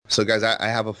So guys, I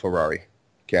have a Ferrari,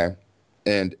 okay?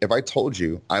 And if I told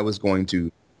you I was going to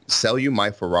sell you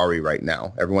my Ferrari right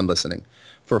now, everyone listening,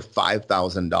 for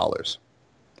 $5,000,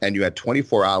 and you had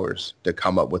 24 hours to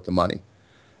come up with the money,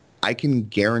 I can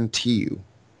guarantee you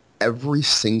every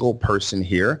single person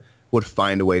here would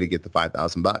find a way to get the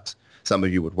 $5,000. Some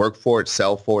of you would work for it,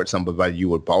 sell for it. Some of you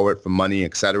would borrow it for money,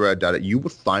 etc. You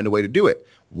would find a way to do it.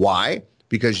 Why?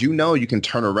 Because you know you can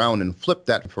turn around and flip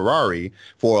that Ferrari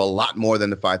for a lot more than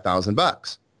the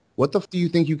 $5,000. What the do you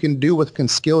think you can do with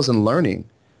skills and learning?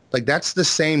 Like, that's the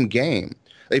same game.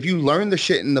 If you learn the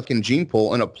shit in the gene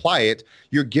pool and apply it,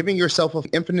 you're giving yourself an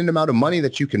infinite amount of money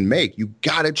that you can make. You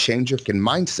got to change your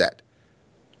mindset,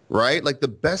 right? Like, the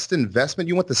best investment,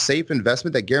 you want the safe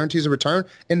investment that guarantees a return,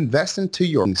 invest into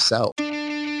yourself.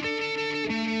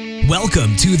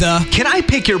 Welcome to the Can I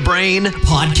Pick Your Brain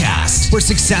podcast, where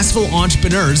successful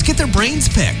entrepreneurs get their brains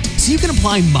picked so you can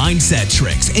apply mindset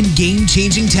tricks and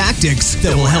game-changing tactics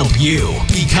that will help you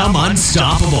become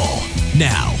unstoppable.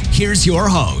 Now, here's your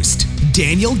host,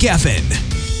 Daniel Geffen.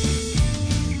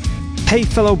 Hey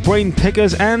fellow brain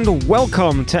pickers, and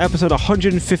welcome to episode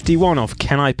 151 of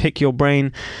Can I Pick Your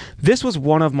Brain? This was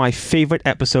one of my favorite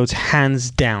episodes, hands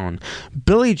down.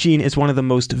 Billy Gene is one of the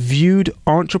most viewed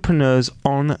entrepreneurs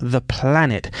on the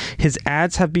planet. His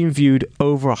ads have been viewed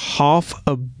over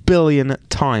 500 million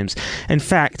times. In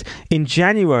fact, in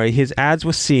January, his ads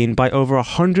were seen by over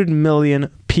 100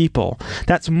 million people.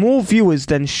 That's more viewers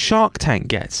than Shark Tank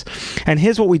gets. And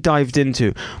here's what we dived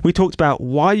into. We talked about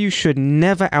why you should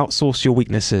never outsource your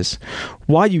weaknesses,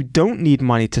 why you don't need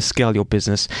money to scale your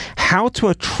business, how to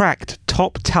attract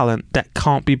top talent that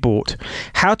can't be bought,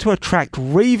 how to attract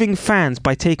raving fans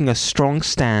by taking a strong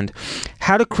stand,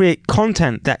 how to create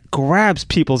content that grabs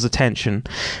people's attention,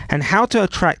 and how to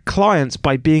attract clients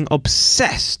by being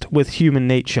obsessed with human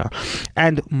nature,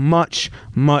 and much,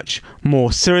 much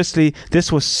more. Seriously,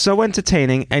 this was so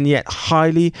entertaining and yet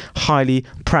highly, highly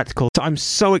practical. So I'm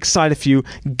so excited for you.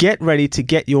 Get ready to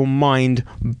get your mind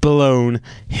blown.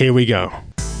 Here we go.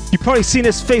 You've probably seen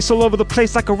his face all over the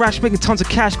place like a rash, making tons of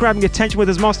cash, grabbing attention with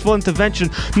his masterful intervention.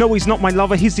 No, he's not my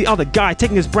lover, he's the other guy,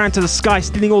 taking his brand to the sky,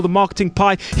 stealing all the marketing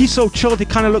pie. He's so chilled, he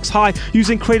kinda looks high,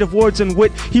 using creative words and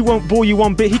wit. He won't bore you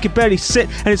one bit, he could barely sit,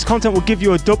 and his content will give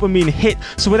you a dopamine hit.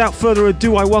 So without further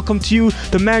ado, I welcome to you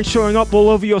the man showing up all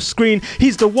over your screen.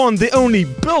 He's the one, the only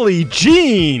Billy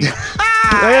Gene.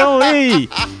 Billy,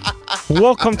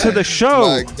 welcome to the show.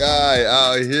 My guy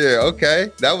out here. Okay,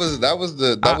 that was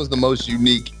the most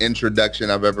unique introduction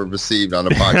I've ever received on a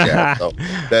podcast.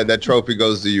 So that trophy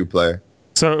goes to you, player.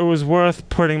 So it was worth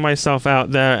putting myself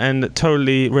out there and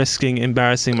totally risking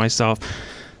embarrassing myself.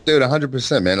 Dude,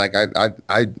 100%, man. Like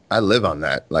I live on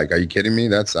that. Like, are you kidding me?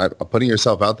 Putting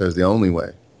yourself out there is the only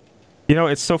way. You know,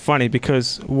 it's so funny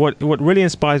because what really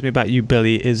inspires me about you,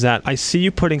 Billy, is that I see you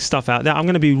putting stuff out there. I'm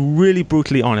going to be really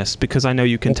brutally honest because I know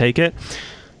you can take it.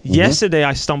 Mm-hmm. Yesterday,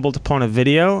 I stumbled upon a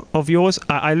video of yours.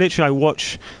 I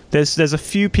watch, there's a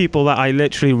few people that I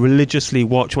literally religiously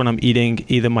watch when I'm eating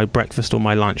either my breakfast or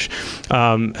my lunch.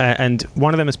 And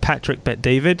one of them is Patrick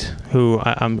Bet-David, who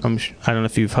I don't know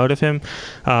if you've heard of him,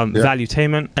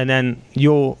 Valuetainment. And then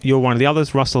you're one of the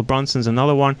others, Russell Brunson's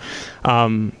another one,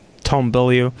 Tom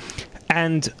Bilyeu.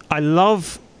 And I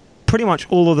love pretty much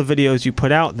all of the videos you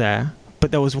put out there, but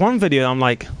there was one video I'm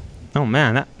like, oh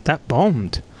man, that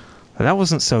bombed. That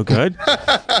wasn't so good.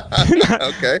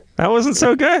 Okay. That wasn't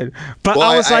so good. But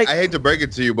well, I hate to break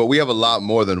it to you, but we have a lot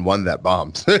more than one that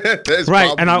bombed. There's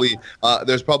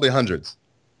probably hundreds.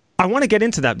 I want to get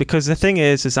into that because the thing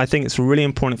is I think it's really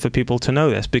important for people to know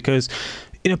this because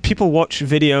people watch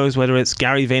videos, whether it's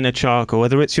Gary Vaynerchuk or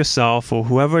whether it's yourself or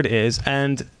whoever it is,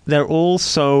 and they're all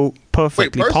so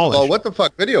perfectly polished. First of all, what the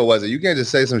fuck video was it? You can't just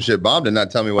say some shit bombed and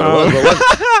not tell me what it was. What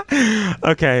was it?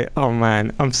 Okay. Oh,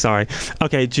 man. I'm sorry.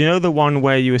 Okay. Do you know the one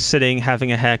where you were sitting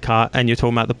having a haircut and you're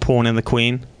talking about the pawn and the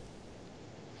queen?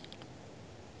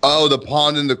 Oh, the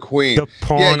pawn and the queen. The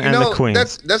pawn and the queen.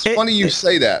 That's funny you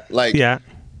say that. Like, yeah.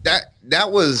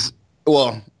 That was,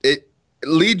 well,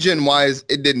 lead gen wise,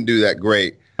 it didn't do that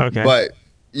great. Okay. But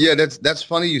yeah, that's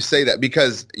funny you say that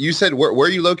because you said where are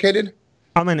you located?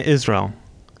 I'm in Israel.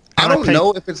 I don't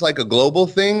know if it's like a global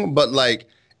thing, but like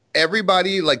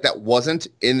everybody like that wasn't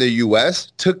in the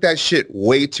US took that shit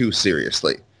way too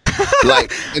seriously.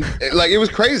 like it was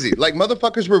crazy. Like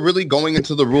motherfuckers were really going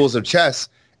into the rules of chess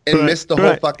and missed the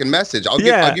whole fucking message. I'll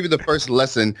give you the first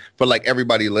lesson for like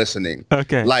everybody listening.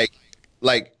 Okay.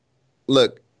 Like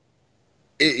look,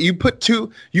 you put two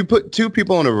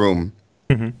people in a room,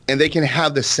 mm-hmm. and they can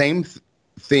have the same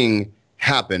thing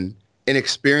happen and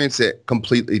experience it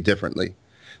completely differently.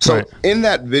 So in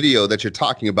that video that you're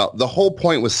talking about, the whole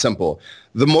point was simple.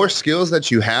 The more skills that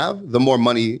you have, the more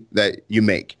money that you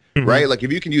make. Right? Like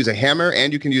if you can use a hammer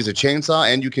and you can use a chainsaw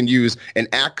and you can use an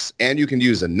axe and you can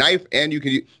use a knife and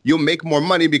you'll make more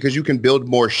money because you can build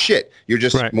more shit. You're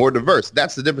just more diverse.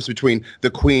 That's the difference between the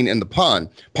queen and the pawn.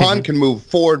 Pawn can move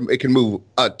forward. It can move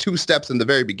 2 steps in the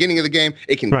very beginning of the game.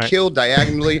 It can kill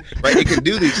diagonally. Right? It can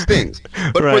do these things.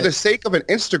 But for the sake of an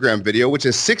Instagram video, which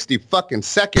is 60 fucking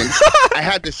seconds, I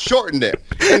had to shorten it.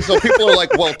 And so people are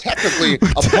like, well, technically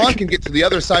a pawn can get to the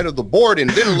other side of the board and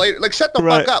then later, like, shut the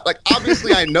fuck up. Like,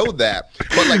 obviously I know that,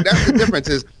 but like that's the difference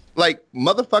is like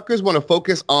motherfuckers want to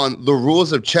focus on the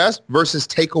rules of chess versus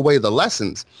take away the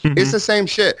lessons. It's the same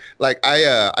shit. Like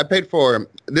I paid for,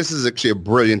 this is actually a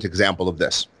brilliant example of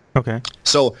this. Okay.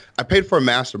 So I paid for a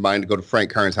mastermind to go to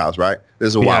Frank Kern's house, right? This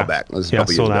is a while back. This is a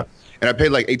couple years ago. And I paid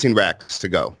like 18 racks to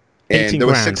go. And there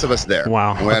were 6 of us there.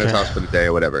 Wow. And we had his house for the day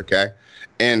or whatever, okay?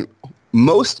 And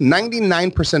most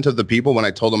 99% of the people, when I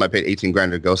told them I paid 18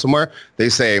 grand to go somewhere, they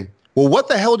say, well, what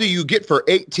the hell do you get for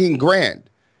 18 grand?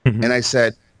 And I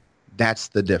said, that's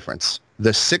the difference.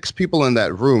 The 6 people in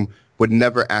that room would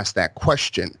never ask that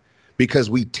question because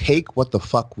we take what the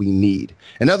fuck we need.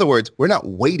 In other words, we're not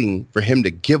waiting for him to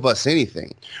give us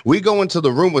anything. We go into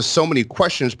the room with so many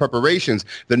questions, preparations,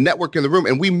 the network in the room,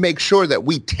 and we make sure that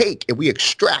we take and we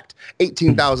extract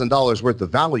 $18,000 worth of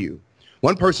value.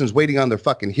 One person's waiting on their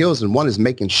fucking heels and one is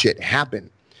making shit happen.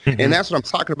 And that's what I'm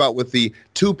talking about with the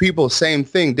 2 people, same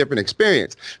thing, different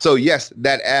experience. So yes,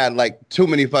 that ad, like too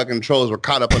many fucking trolls were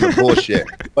caught up on the bullshit.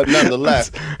 But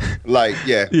nonetheless, like,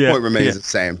 point remains the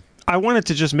same. I wanted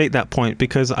to just make that point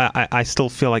because I still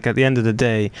feel like at the end of the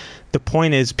day, the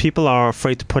point is people are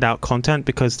afraid to put out content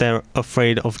because they're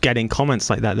afraid of getting comments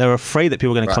like that. They're afraid that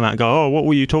people are going to come out and go, oh, what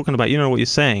were you talking about? You don't know what you're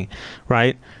saying,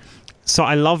 right? So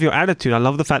I love your attitude. I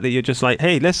love the fact that you're just like,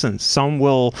 hey, listen, some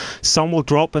will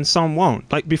drop and some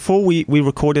won't. Like before we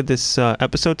recorded this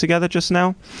episode together just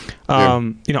now,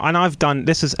 you know, and I've done,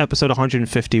 this is episode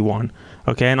 151,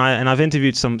 okay, and I've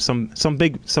interviewed some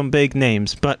big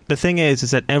names. But the thing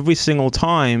is that every single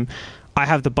time I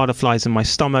have the butterflies in my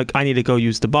stomach, I need to go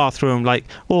use the bathroom, like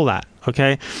all that,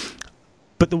 okay.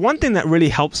 But the one thing that really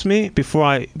helps me before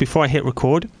I hit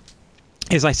record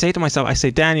is I say to myself, I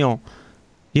say, Daniel,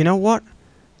 you know what?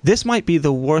 This might be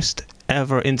the worst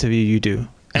ever interview you do.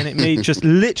 And it may just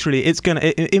literally,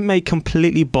 it may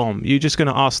completely bomb. You're just going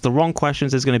to ask the wrong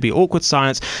questions. There's going to be awkward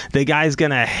silence. The guy's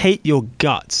going to hate your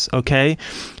guts, okay?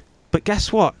 But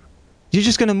guess what? You're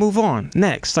just going to move on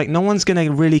next. Like, no one's going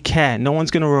to really care. No one's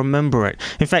going to remember it.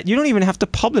 In fact, you don't even have to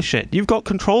publish it. You've got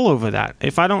control over that.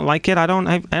 If I don't like it, I don't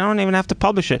even have to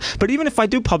publish it. But even if I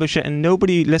do publish it and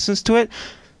nobody listens to it,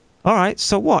 all right,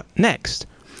 so what? Next.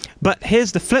 But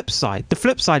here's the flip side. The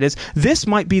flip side is this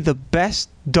might be the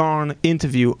best darn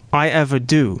interview I ever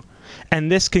do.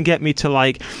 And this can get me to,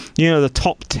 like, you know, the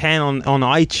top 10 on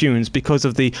iTunes because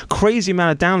of the crazy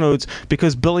amount of downloads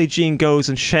because Billie Jean goes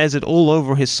and shares it all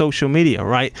over his social media,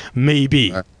 right?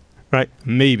 Maybe. Right?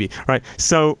 Maybe. Right?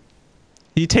 So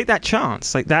you take that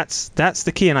chance. Like, that's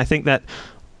the key. And I think that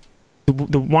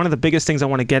one of the biggest things I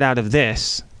want to get out of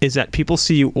this is that people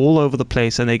see you all over the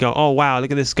place and they go, oh wow,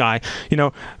 look at this guy. You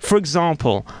know, for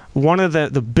example, one of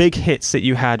the big hits that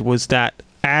you had was that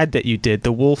ad that you did,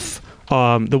 the wolf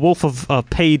of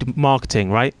paid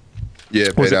marketing, right? Yeah,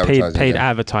 paid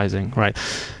advertising, right?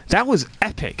 That was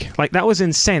epic. Like, that was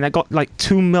insane. That got like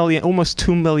almost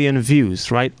 2 million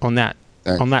views, right, on that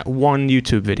one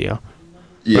YouTube video.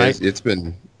 Yes, right? It's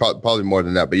been probably more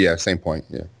than that, but yeah, same point.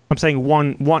 Yeah. I'm saying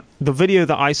the video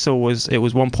that I saw was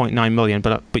 1.9 million,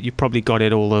 but you probably got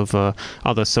it all over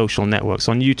other social networks.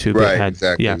 On YouTube, right? It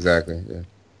had, Exactly. Yeah.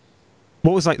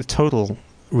 What was like the total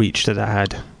reach that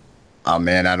had? Oh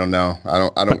man, I don't know. I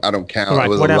don't count. Right, it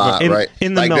was whatever. a lot, right?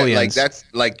 In the millions. That's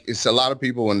like, it's a lot of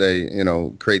people when they, you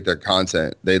know, create their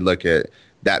content, they look at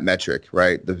that metric,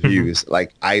 right? The views.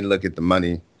 Like, I look at the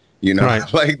money. You know,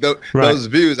 like those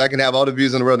views, I can have all the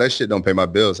views in the world. That shit don't pay my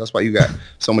bills. That's why you got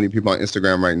so many people on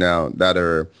Instagram right now that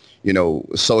are, you know,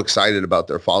 so excited about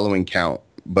their following count,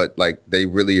 but like they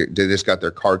just got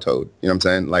their car towed. You know what I'm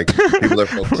saying? Like, people are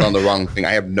focused on the wrong thing.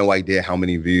 I have no idea how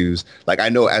many views. Like, I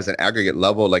know as an aggregate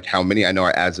level, like how many, I know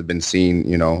our ads have been seen,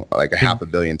 you know, like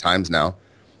 500 million times now.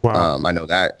 Wow. I know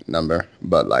that number,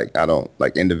 but like, I don't,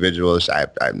 like individuals, I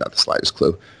have not the slightest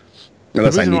clue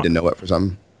unless I need to know it for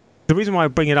something. The reason why I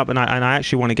bring it up, and I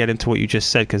actually want to get into what you just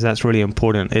said, because that's really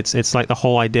important. It's like the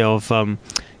whole idea of,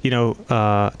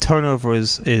 turnover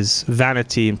is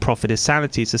vanity and profit is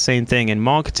sanity. It's the same thing in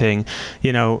marketing.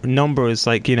 You know, numbers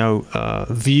like,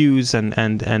 views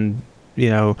and you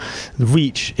know,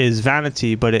 reach is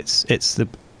vanity, but it's the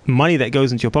money that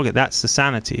goes into your pocket, that's the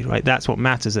sanity, right? That's what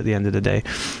matters at the end of the day.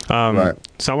 Right.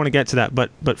 So I want to get to that, but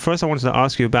first I wanted to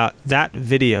ask you about that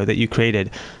video that you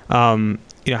created.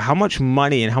 How much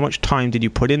money and how much time did you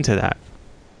put into that?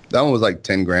 That one was like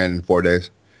 10 grand in 4 days.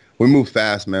 We move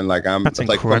fast, man. That's like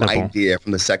incredible.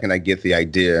 from the second I get the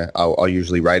idea, I'll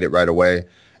usually write it right away.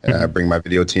 And I bring my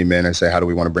video team in and say, how do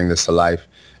we want to bring this to life?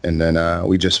 And then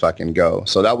we just fucking go.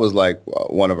 So that was like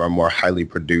one of our more highly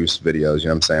produced videos, you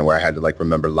know what I'm saying, where I had to like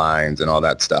remember lines and all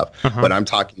that stuff. But I'm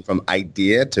talking from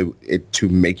idea to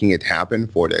making it happen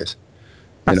 4 days.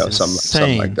 That's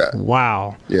something like that.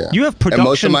 Wow. Yeah. You have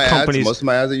production companies. Most of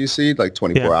my ads that you see, like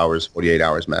 24 hours, 48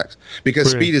 hours max. Because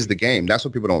speed is the game. That's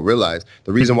what people don't realize.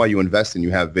 The reason why you invest and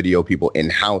you have video people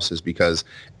in-house is because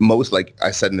most, like I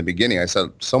said in the beginning, I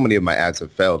said so many of my ads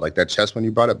have failed. Like that chess one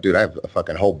you brought up, dude, I have a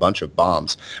fucking whole bunch of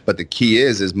bombs. But the key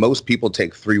is most people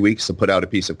take 3 weeks to put out a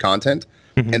piece of content.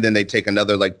 And then they take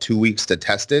another like 2 weeks to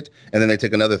test it. And then they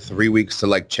take another 3 weeks to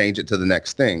like change it to the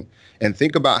next thing. And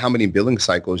think about how many billing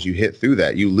cycles you hit through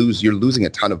that. You're losing a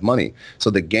ton of money.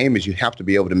 So the game is you have to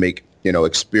be able to make,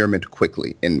 experiment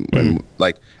quickly. And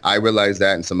like I realize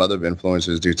that, and some other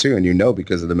influencers do too. And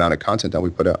because of the amount of content that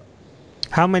we put out.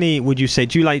 How many would you say?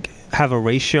 Do you like have a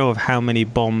ratio of how many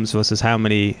bombs versus how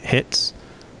many hits?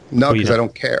 No, because I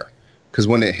don't care. Because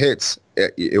when it hits,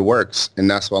 it works, and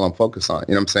that's what I'm focused on.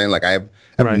 You know what I'm saying? Like I have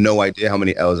no idea how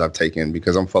many L's I've taken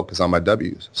because I'm focused on my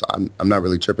W's. So I'm not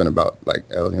really tripping about like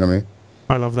L. You know what I mean?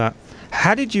 I love that.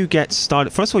 How did you get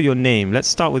started? First of all, your name. Let's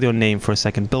start with your name for a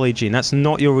second. Billie Jean. That's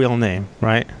not your real name,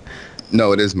 right?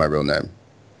 No, it is my real name.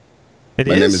 My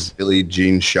name is Billie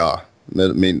Jean Shaw.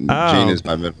 Jean is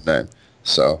my middle name.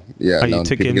 So yeah, people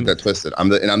get that twisted. I'm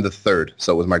the third.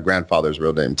 So it was my grandfather's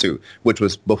real name too, which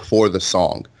was before the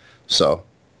song. So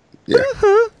yeah.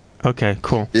 Okay,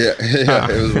 cool. Yeah,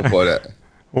 it was before that.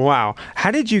 Wow.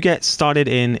 How did you get started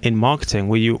in marketing?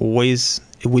 Did you always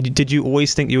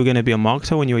think you were going to be a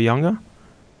marketer when you were younger?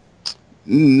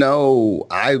 No,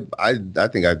 I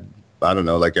think I don't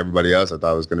know, like everybody else, I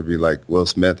thought I was going to be like Will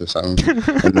Smith or something.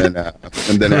 and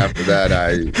then after that,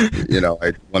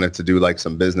 I wanted to do like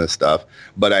some business stuff.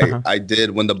 But I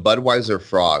did when the Budweiser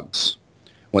Frogs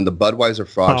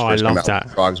first came out.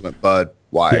 Frogs went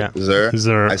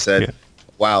Budweiser. I said,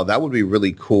 wow, that would be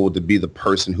really cool to be the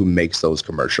person who makes those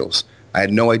commercials. I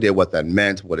had no idea what that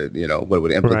meant, what it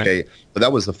would implicate, but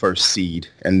that was the first seed.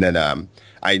 And then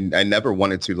I never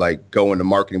wanted to like go into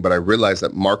marketing, but I realized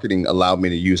that marketing allowed me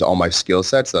to use all my skill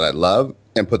sets that I love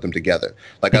and put them together.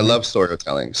 Like I love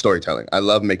storytelling. I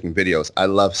love making videos. I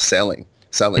love selling.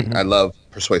 I love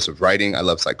persuasive writing. I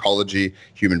love psychology,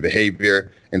 human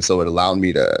behavior. And so it allowed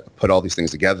me to put all these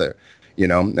things together.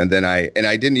 And then I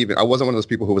wasn't one of those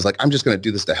people who was like, I'm just going to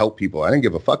do this to help people. I didn't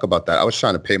give a fuck about that. I was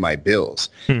trying to pay my bills.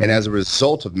 And as a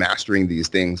result of mastering these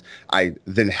things, I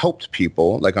then helped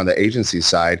people like on the agency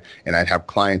side, and I'd have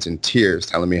clients in tears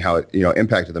telling me how it,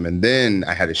 impacted them. And then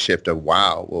I had a shift of,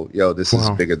 this is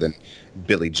bigger than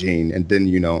Billie Jean. And then,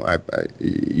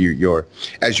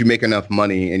 as you make enough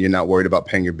money and you're not worried about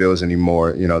paying your bills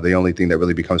anymore, the only thing that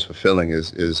really becomes fulfilling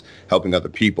is helping other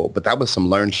people. But that was some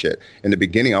learned shit. In the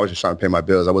beginning, I was just trying to pay my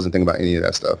bills. I wasn't thinking about any of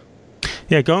that stuff.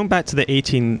 Yeah, going back to the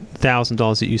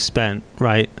 $18,000 that you spent,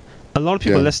 right? A lot of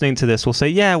people listening to this will say,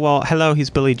 yeah, well, hello, he's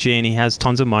Billie Jean. He has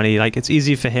tons of money. Like, it's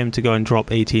easy for him to go and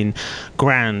drop 18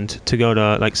 grand to go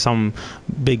to like some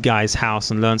big guy's house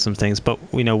and learn some things. But,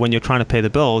 when you're trying to pay the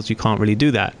bills, you can't really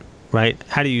do that, right?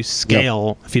 How do you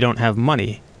scale if you don't have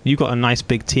money? You got a nice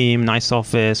big team, nice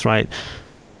office, right?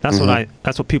 That's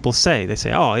what people say. They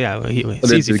say, oh, yeah,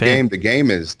 it's easy for him. The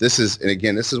game is, this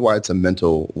is why it's a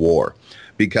mental war.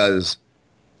 Because,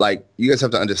 like, you guys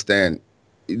have to understand,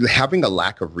 having a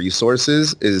lack of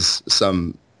resources is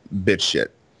some bitch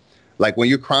shit. Like when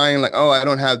you're crying, like, oh, I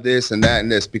don't have this and that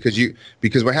and this, because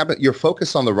what happened, you're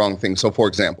focused on the wrong thing. So for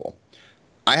example,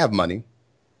 I have money.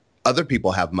 Other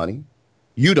people have money.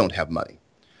 You don't have money.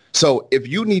 So if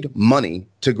you need money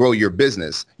to grow your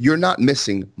business, you're not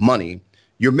missing money.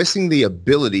 You're missing the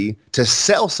ability to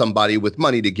sell somebody with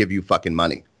money to give you fucking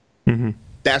money. Mm-hmm.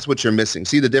 That's what you're missing.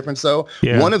 See the difference, though?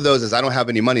 Yeah. One of those is I don't have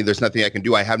any money. There's nothing I can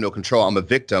do. I have no control. I'm a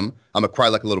victim. I'm going to cry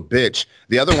like a little bitch.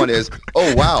 The other one is,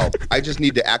 oh, wow, I just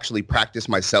need to actually practice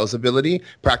my sales ability,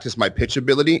 practice my pitch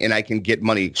ability, and I can get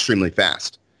money extremely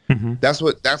fast. Mm-hmm.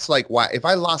 That's like why. If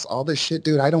I lost all this shit,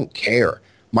 dude, I don't care.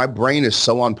 My brain is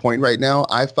so on point right now.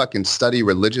 I fucking study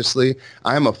religiously.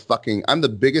 I'm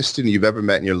the biggest student you've ever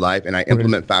met in your life, and I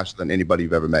implement faster than anybody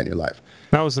you've ever met in your life.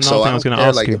 That was another thing I was going to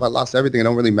ask you. If I lost everything, it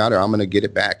don't really matter. I'm going to get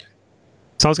it back.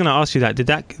 So I was going to ask you that.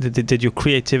 Did your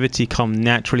creativity come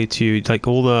naturally to you? Like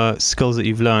all the skills that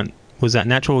you've learned, was that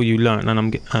natural or you learned?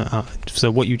 And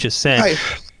so what you just said.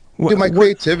 Dude, my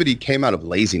creativity came out of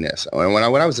laziness. When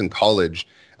I was in college,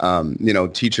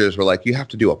 teachers were like, you have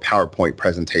to do a PowerPoint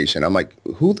presentation. I'm like,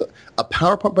 a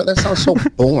PowerPoint? But that sounds so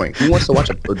boring. Who wants to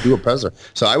do a presentation?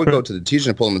 So I would go to the teacher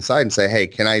and pull them aside and say, hey,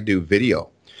 can I do video?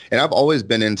 And I've always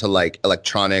been into like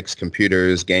electronics,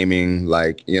 computers, gaming,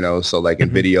 like, so like in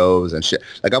videos and shit.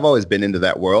 Like I've always been into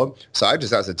that world. So I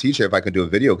just asked the teacher if I could do a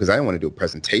video because I didn't want to do a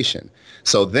presentation.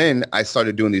 So then I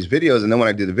started doing these videos. And then when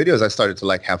I did the videos, I started to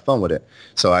like have fun with it.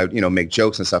 So I, make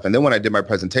jokes and stuff. And then when I did my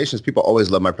presentations, people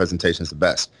always love my presentations the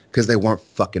best because they weren't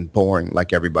fucking boring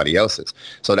like everybody else's.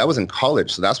 So that was in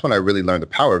college. So that's when I really learned the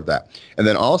power of that. And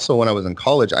then also when I was in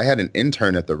college, I had an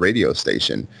intern at the radio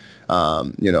station.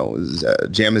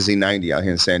 Jamazine 90 out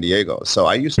here in San Diego. So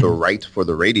I used to write for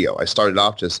the radio. I started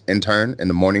off just intern in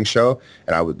the morning show,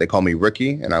 and they call me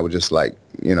Rookie, and I would just like,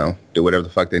 do whatever the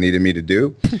fuck they needed me to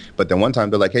do. But then one time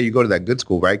they're like, hey, you go to that good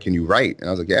school, right? Can you write? And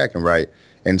I was like, yeah, I can write.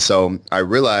 And so I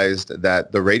realized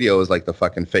that the radio is like the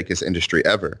fucking fakest industry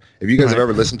ever. If you guys have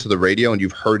ever listened to the radio and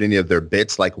you've heard any of their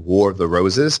bits like War of the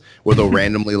Roses, where they'll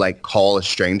randomly like call a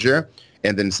stranger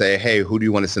and then say, hey, who do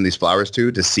you want to send these flowers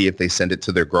to see if they send it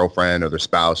to their girlfriend or their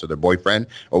spouse or their boyfriend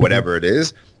or whatever it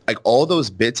is. Like all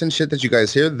those bits and shit that you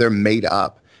guys hear, they're made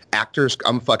up. Actors,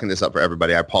 I'm fucking this up for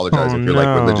everybody. I apologize if you're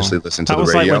like religiously listening to the radio.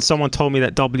 That was like when someone told me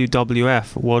that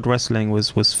WWF, World Wrestling,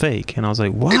 was fake. And I was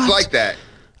like, what? It's like that.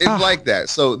 It's like that.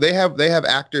 So they have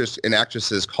actors and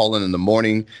actresses call in the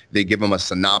morning. They give them a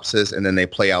synopsis and then they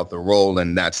play out the role.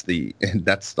 And that's the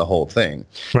whole thing.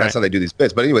 Right. That's how they do these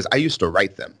bits. But anyways, I used to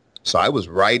write them. So I was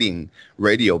writing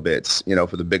radio bits,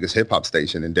 for the biggest hip hop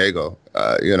station in Dago,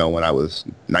 when I was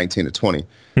 19 to 20.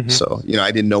 Mm-hmm. So,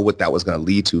 I didn't know what that was going to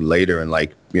lead to later and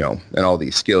like, and all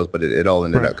these skills, but it all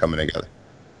ended up coming together.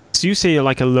 So you say you're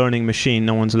like a learning machine.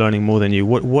 No one's learning more than you.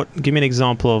 Give me an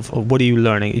example of what are you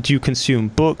learning? Do you consume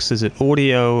books? Is it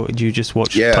audio? Do you just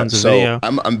watch tons of video?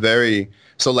 I'm very,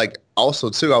 so like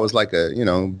also too, I was like a,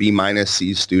 B-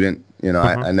 C student.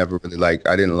 I never really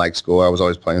I didn't like school. I was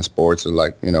always playing sports or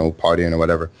partying or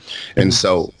whatever. And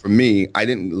so for me, I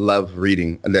didn't love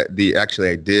reading. The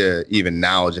idea even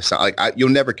now just sound like you'll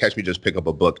never catch me just pick up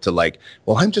a book to like,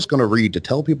 well, I'm just going to read to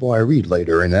tell people I read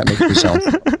later. And that makes me sound,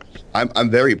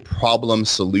 I'm very problem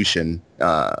solution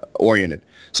oriented.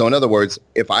 So in other words,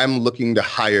 if I'm looking to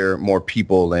hire more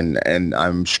people and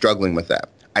I'm struggling with that,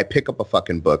 I pick up a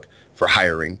fucking book for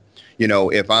hiring.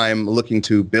 If I'm looking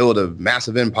to build a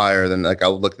massive empire, then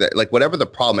I'll look at whatever the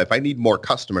problem. If I need more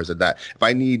customers at that, if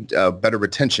I need better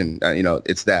retention,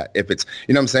 it's that. If it's,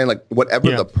 what I'm saying,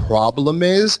 whatever the problem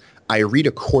is, I read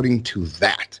according to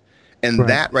that. And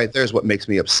that right there is what makes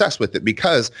me obsessed with it,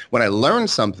 because when I learn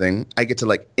something, I get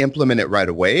to implement it right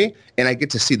away and I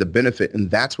get to see the benefit. And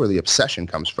that's where the obsession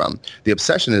comes from. The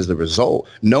obsession is the result,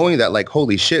 knowing that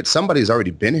holy shit, somebody's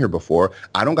already been here before.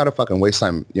 I don't got to fucking waste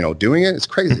time, doing it. It's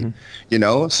crazy,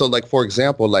 So for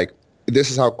example,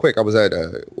 this is how quick I was at,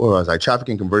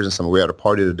 Trafficking Conversion Summit. We had a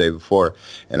party the day before,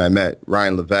 and I met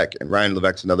Ryan Levesque, and Ryan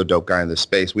Levesque's another dope guy in this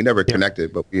space. We never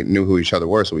connected, but we knew who each other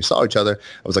were, so we saw each other.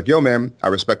 I was like, yo, man, I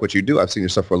respect what you do. I've seen your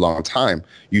stuff for a long time.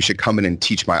 You should come in and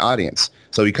teach my audience.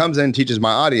 So he comes in and teaches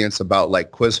my audience about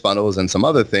quiz funnels and some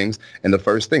other things. And the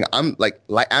first thing, I'm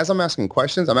as I'm asking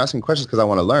questions because I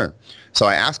want to learn. So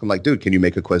I ask him dude, can you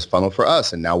make a quiz funnel for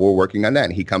us? And now we're working on that.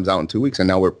 And he comes out in 2 weeks, and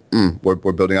now we're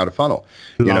building out a funnel,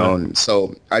 And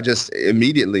so I just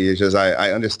immediately, it's just,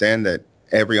 I understand that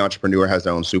every entrepreneur has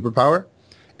their own superpower.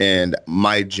 And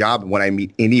my job when I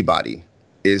meet anybody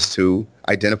is to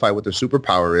identify what their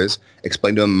superpower is,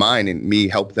 explain to them mine, and me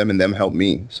help them and them help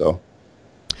me. So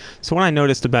what I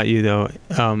noticed about you, though,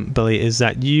 Billy, is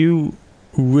that you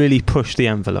really push the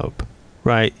envelope,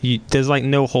 right? There's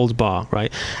no holds bar,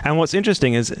 right? And what's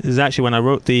interesting is actually when I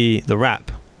wrote the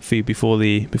rap for you before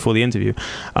the interview,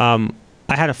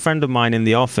 I had a friend of mine in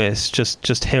the office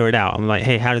just hear it out. I'm like,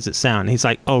 hey, how does it sound? He's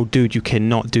like, oh, dude, you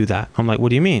cannot do that. I'm like, what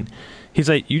do you mean? He's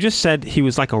like, you just said he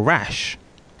was like a rash.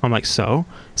 I'm like, so?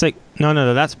 He's like,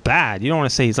 no, that's bad. You don't want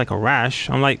to say he's like a rash.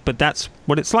 I'm like, but that's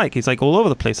what it's like. He's like all over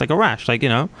the place, like a rash,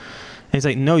 And he's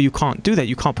like, no, you can't do that.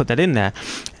 You can't put that in there.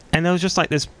 And there was just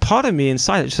this part of me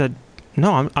inside that just said,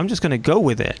 no, I'm just going to go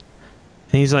with it.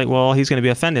 And he's like, well, he's going to be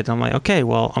offended. And I'm like, okay,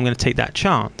 well, I'm going to take that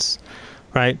chance.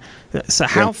 Right. So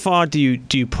how far do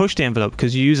you push the envelope?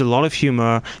 Because you use a lot of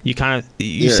humor.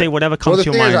 You say whatever comes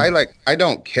to your mind. I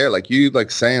don't care. You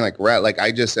saying rat.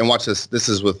 I just, and watch this. This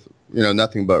is with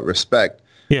nothing but respect.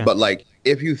 Yeah. But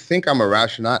if you think I'm a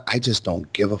rash or not, I just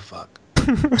don't give a fuck.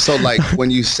 So like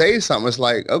when you say something, it's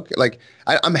like, okay, like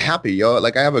I'm happy, yo.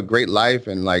 Like I have a great life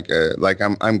and like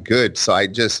I'm good. So I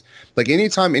just like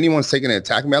anytime anyone's taking an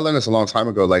attack on me, I learned this a long time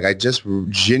ago. Like I just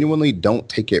genuinely don't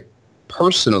take it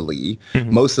personally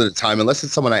most of the time, unless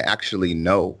it's someone I actually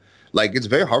know. Like it's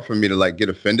very hard for me to like get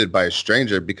offended by a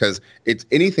stranger because it's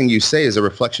anything you say is a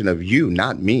reflection of you,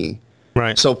 not me.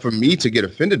 Right. So for me to get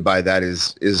offended by that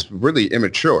is really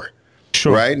immature.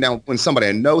 Sure. Right. Now, when somebody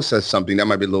I know says something, that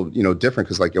might be a little, different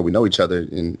because like, yo, we know each other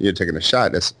and you're taking a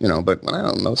shot. That's, but when I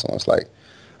don't know someone, it's like,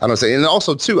 I don't say. And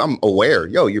also, too, I'm aware,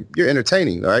 yo, you're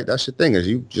entertaining. All right. That's your thing is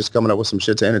you just coming up with some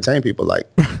shit to entertain people. Like,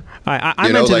 I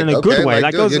meant it in a good way.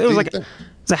 Like, dude, it was like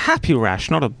it's a happy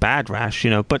rash, not a bad rash,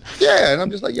 but. Yeah. And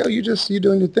I'm just like, yo, you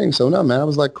doing your thing. So, no, man, I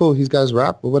was like, cool. These guys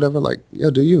rap or whatever. Like,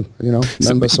 yo, do you,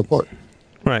 nothing but support.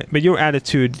 Right. But your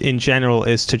attitude in general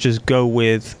is to just go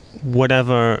with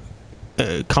whatever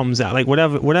comes out, like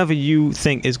whatever you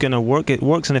think is going to work, it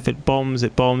works, and if it bombs,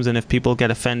 and if people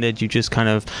get offended, you just kind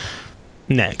of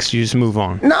you just move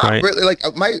on. Not right? really. Like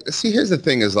here's the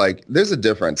thing is like there's a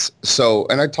difference. So,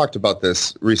 and I talked about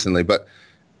this recently, but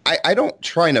I don't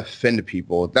try and offend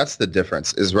people. That's the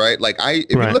difference is right. Like if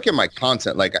you look at my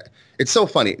content, like it's so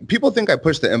funny. People think I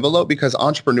push the envelope because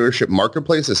entrepreneurship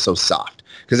marketplace is so soft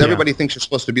because everybody thinks you're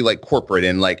supposed to be like corporate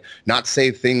and like not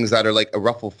say things that are like a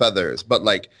ruffle feathers. But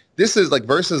like this is like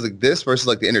versus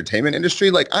like the entertainment industry.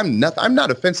 Like I'm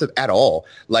not offensive at all.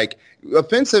 Like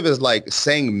offensive is like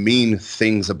saying mean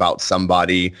things about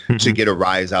somebody to get a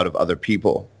rise out of other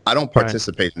people. I don't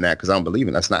participate in that because I don't believe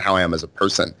in it. That's not how I am as a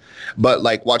person. But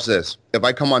like, watch this. If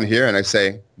I come on here and I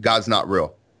say, God's not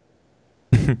real.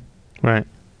 Right.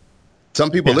 Some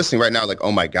people listening right now are like,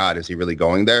 oh my God, is he really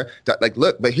going there? Like,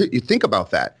 look, but here, you think about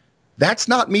that. That's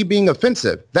not me being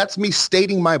offensive. That's me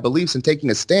stating my beliefs and taking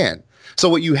a stand. So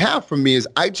what you have from me is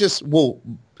I just will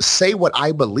say what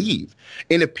I believe.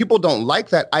 And if people don't like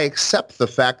that, I accept the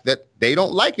fact that they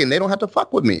don't like it and they don't have to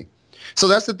fuck with me. So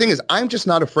that's the thing is I'm just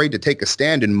not afraid to take a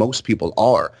stand, and most people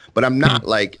are. But I'm not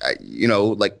like,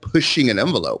 like pushing an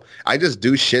envelope. I just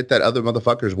do shit that other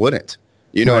motherfuckers wouldn't.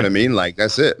 You know what I mean? Like,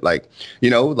 that's it. Like,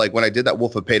 like when I did that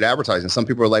Wolf of Paid Advertising, some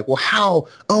people were like, well, how?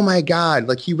 Oh, my God.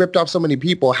 Like, he ripped off so many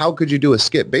people. How could you do a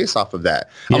skit based off of that?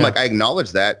 Yeah. I'm like, I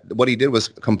acknowledge that. What he did was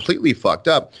completely fucked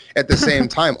up. At the same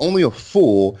time, only a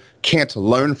fool can't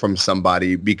learn from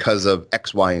somebody because of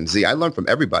X, Y, and Z. I learned from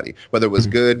everybody, whether it was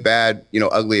good, bad,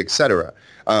 ugly, etc.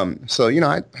 So,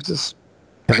 I just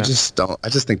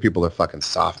think people are fucking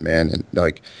soft, man. And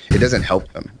like, it doesn't help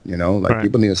them,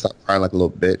 people need to stop crying like a little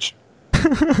bitch.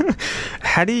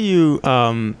 How do you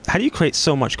create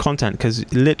so much content?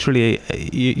 Because literally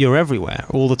you're everywhere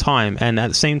all the time, and at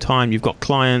the same time you've got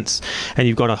clients and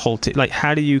you've got a whole team. Like,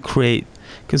 how do you create?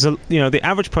 Because the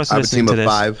average person listening to this,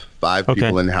 I have a team of five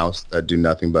people in house that do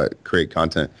nothing but create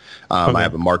content. I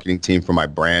have a marketing team for my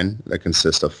brand that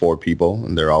consists of 4 people,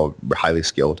 and they're all highly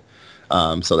skilled.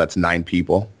 So that's 9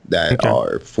 people that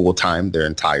are full-time. Their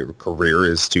entire career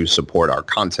is to support our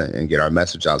content and get our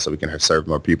message out so we can serve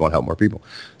more people and help more people.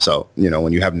 So,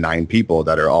 when you have 9 people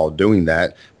that are all doing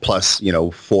that, plus,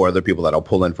 4 other people that I'll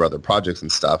pull in for other projects and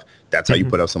stuff, that's how you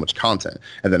put out so much content.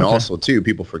 And then also, too,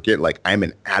 people forget, like, I'm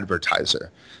an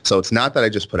advertiser. So it's not that I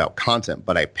just put out content,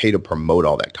 but I pay to promote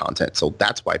all that content. So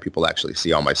that's why people actually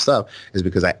see all my stuff is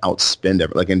because I outspend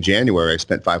everything. Like in January, I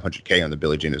spent $500K on the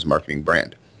Billie Jean is Marketing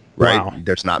brand. Right. Wow.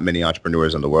 There's not many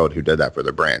entrepreneurs in the world who did that for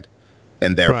their brand.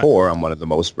 And therefore, I'm one of the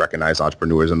most recognized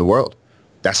entrepreneurs in the world.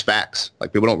 That's facts.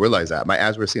 Like, people don't realize that. My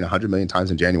ads were seen 100 million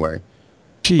times in January.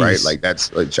 Jeez. Right. Like,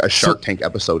 that's like a Shark Tank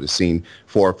episode is seen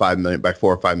 4 or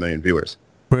 5 million viewers.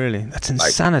 Really? That's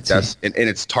insanity. Like, and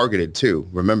it's targeted too.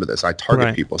 Remember this. I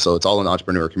target people. So it's all an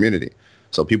entrepreneur community.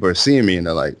 So people are seeing me and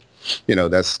they're like,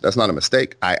 that's not a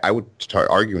mistake. I would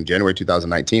argue in January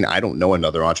 2019, I don't know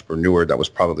another entrepreneur that was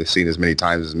probably seen as many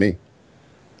times as me.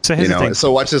 So here's the thing.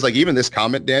 So watch this. Like even this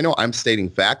comment, Daniel, I'm stating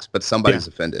facts, but somebody's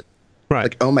offended. Right.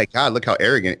 Like, oh my God, look how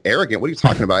arrogant. Arrogant? What are you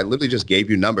talking about? I literally just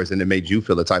gave you numbers and it made you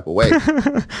feel the type of way.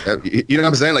 You know what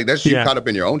I'm saying? Like that's you caught up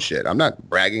in your own shit. I'm not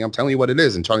bragging. I'm telling you what it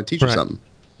is and trying to teach you something.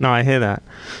 No, I hear that.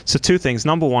 So 2 things.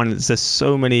 Number one is there's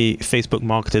so many Facebook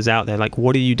marketers out there. Like,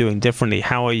 what are you doing differently?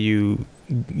 How are you,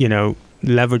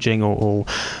 leveraging or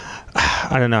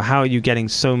I don't know, how are you getting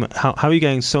how are you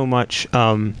getting so much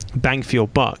bang for your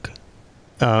buck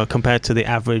compared to the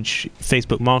average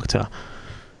Facebook marketer?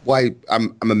 Why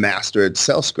I'm a master at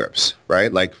sales scripts,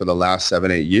 right? Like for the last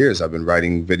 7-8 years, I've been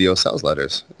writing video sales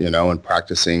letters, and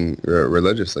practicing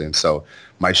religiously. And so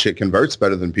my shit converts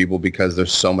better than people because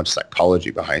there's so much psychology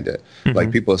behind it.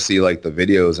 Like people see like the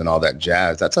videos and all that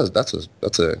jazz. That's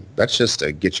just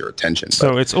to get your attention.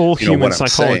 So it's all human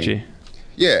psychology.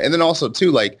 Yeah, and then also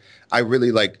too, like I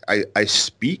really I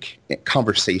speak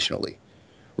conversationally,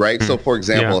 right? So for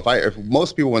example, if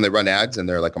most people when they run ads and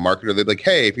they're like a marketer, they're like,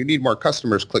 hey, if you need more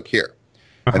customers, click here.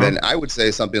 And then I would say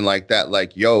something like that,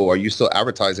 like, yo, are you still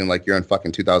advertising like you're in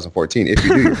fucking 2014? If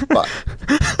you do, you're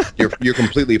fucked. You're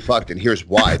completely fucked. And here's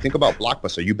why. Think about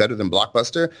Blockbuster. Are you better than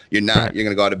Blockbuster? You're not. Right. You're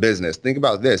going to go out of business. Think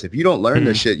about this. If you don't learn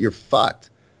this shit, you're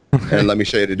fucked. And let me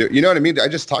show you to do it. You know what I mean? I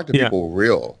just talk to people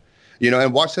real,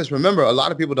 and watch this. Remember, a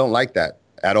lot of people don't like that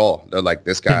at all. They're like,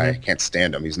 this guy, I can't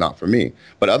stand him. He's not for me.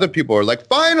 But other people are like,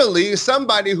 finally,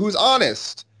 somebody who's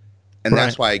honest. And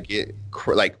that's why I get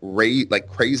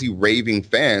crazy raving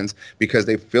fans, because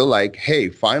they feel like, hey,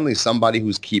 finally somebody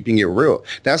who's keeping it real.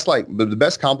 That's like the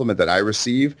best compliment that I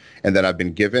receive and that I've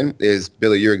been given is,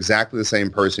 Billy, you're exactly the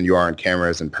same person you are on camera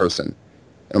as in person.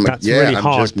 And I'm like, really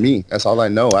I'm just me. That's all I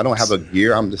know. I don't have a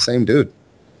gear. I'm the same dude.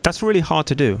 That's really hard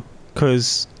to do,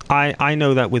 because I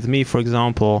know that with me, for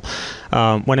example,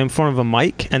 when I'm in front of a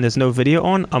mic and there's no video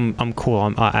on, I'm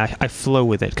cool. I flow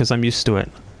with it because I'm used to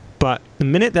it. But the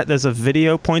minute that there's a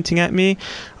video pointing at me,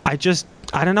 I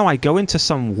don't know, I go into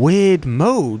some weird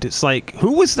mode. It's like,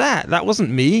 who was that? That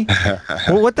wasn't me.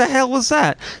 Well, what the hell was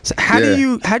that? So how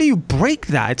do you break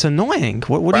that? It's annoying.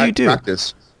 What do you do?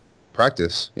 Practice,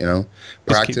 practice,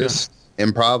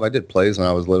 improv. I did plays when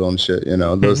I was little and shit,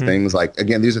 those things. Like,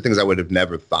 again, these are things I would have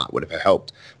never thought would have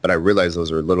helped, but I realized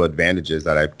those are little advantages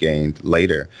that I've gained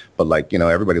later. But like,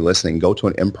 everybody listening, go to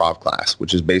an improv class,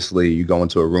 which is basically you go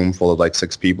into a room full of like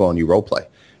 6 people and you role play.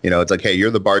 It's like, hey,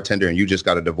 you're the bartender and you just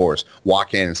got a divorce.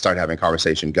 Walk in and start having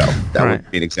conversation. Go. That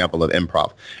would be an example of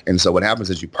improv. And so what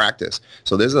happens is you practice.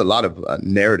 So there's a lot of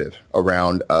narrative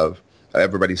around of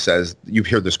everybody says, you've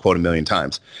heard this quote a million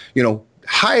times,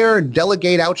 hire and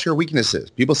delegate out your weaknesses.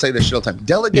 People say this shit all the time.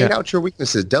 Delegate out your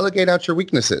weaknesses. Delegate out your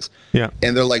weaknesses. Yeah.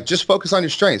 And they're like, just focus on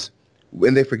your strengths.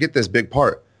 And they forget this big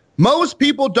part. Most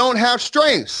people don't have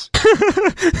strengths.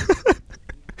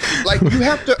 Like, you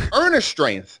have to earn a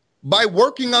strength by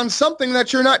working on something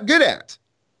that you're not good at.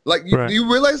 Like, you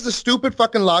realize the stupid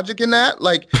fucking logic in that?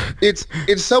 Like, it's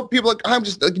so people like, I'm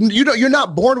just, you're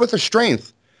not born with a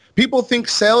strength. People think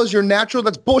sales, you're natural.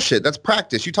 That's bullshit. That's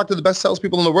practice. You talk to the best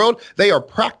salespeople in the world. They are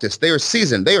practiced. They are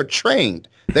seasoned. They are trained.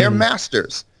 They are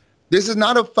masters. This is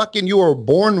not a fucking you are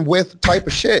born with type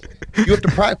of shit. You have to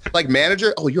practice. Like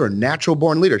manager, oh, you're a natural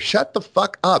born leader. Shut the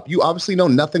fuck up. You obviously know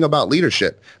nothing about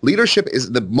leadership. Leadership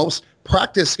is the most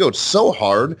practiced skill. It's so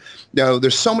hard.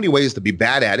 There's so many ways to be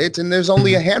bad at it, and there's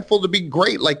only a handful to be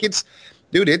great. Like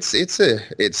dude, it's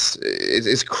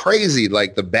crazy,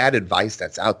 like the bad advice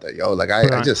that's out there, yo. Like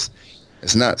I just,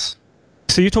 it's nuts.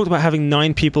 So you talked about having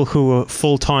 9 people who are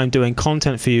full-time doing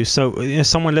content for you. So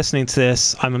someone listening to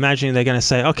this, I'm imagining they're going to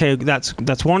say, okay,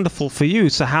 that's wonderful for you.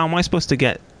 So how am I supposed to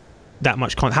get that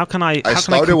much content? How can I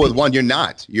started with one. You're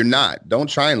not. Don't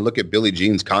try and look at Billy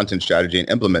Jean's content strategy and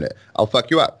implement it. I'll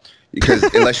fuck you up. Because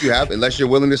unless you're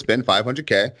willing to spend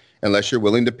 $500K, unless you're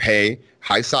willing to pay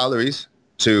high salaries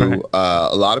to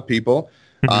a lot of people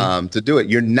to do it.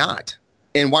 You're not.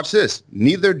 And watch this.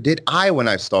 Neither did I when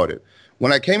I started.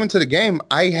 When I came into the game,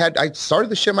 I started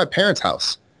the shit at my parents'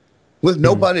 house with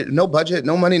no budget,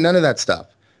 no money, none of that stuff.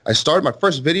 I started my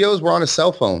first videos were on a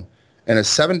cell phone and a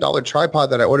 $7 tripod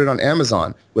that I ordered on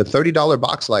Amazon with $30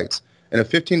 box lights and a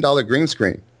 $15 green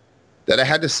screen that I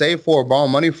had to save for or borrow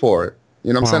money for.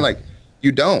 You know what I'm saying? Like,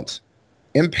 you don't.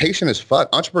 Impatient as fuck.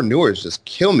 Entrepreneurs just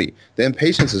kill me. The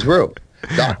impatience is real.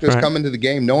 Doctors come into the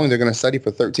game knowing they're going to study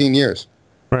for 13 years.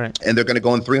 Right. And they're going to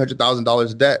go in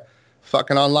 $300,000 debt.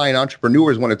 Fucking online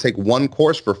entrepreneurs want to take one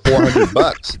course for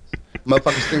 $400.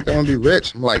 Motherfuckers think they want to be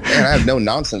rich. I'm like, man, I have no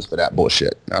nonsense for that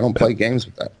bullshit. I don't play games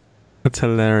with that. That's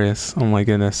hilarious. Oh my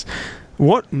goodness.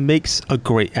 What makes a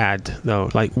great ad though?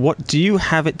 Like, what do you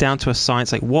have it down to a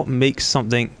science? Like, what makes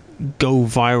something go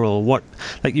viral? What,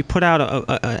 like, you put out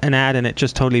an ad and it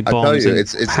just totally bombs? I tell you,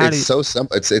 it's so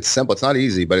simple. It's simple. It's not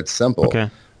easy, but it's simple.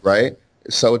 Okay. Right?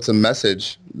 So it's a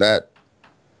message that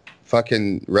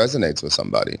fucking resonates with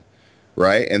somebody.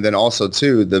 Right. And then also,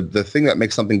 too, the thing that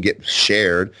makes something get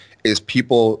shared is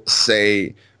people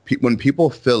say, when people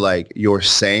feel like you're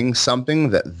saying something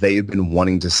that they've been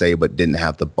wanting to say but didn't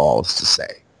have the balls to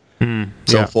say.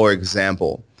 So, for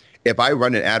example, if I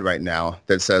run an ad right now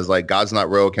that says, like, God's not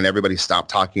real, can everybody stop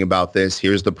talking about this?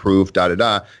 Here's the proof,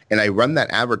 da-da-da. And I run that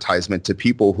advertisement to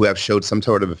people who have showed some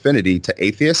sort of affinity to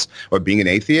atheists or being an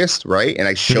atheist, right? And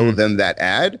I show them that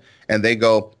ad. And they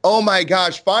go, oh, my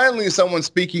gosh, finally someone's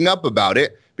speaking up about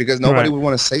it, because nobody would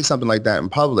want to say something like that in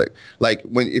public. Like,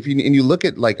 if you look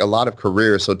at like a lot of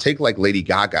careers, so take like Lady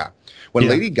Gaga. When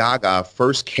Lady Gaga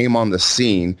first came on the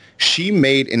scene, she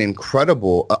made an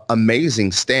incredible,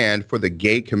 amazing stand for the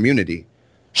gay community.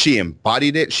 She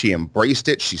embodied it. She embraced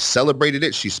it. She celebrated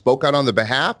it. She spoke out on the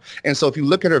behalf. And so if you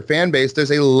look at her fan base,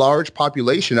 there's a large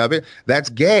population of it that's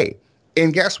gay.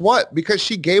 And guess what? Because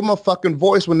she gave them a fucking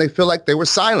voice when they feel like they were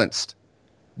silenced.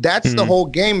 That's the whole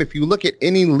game. If you look at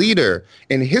any leader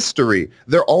in history,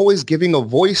 they're always giving a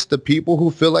voice to people who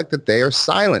feel like that they are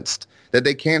silenced, that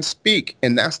they can't speak.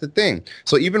 And that's the thing.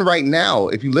 So even right now,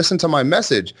 if you listen to my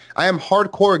message, I am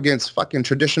hardcore against fucking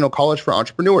traditional college for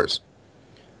entrepreneurs.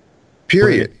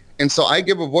 Period. Right. And so I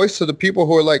give a voice to the people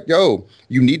who are like, yo,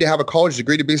 you need to have a college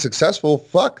degree to be successful.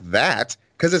 Fuck that.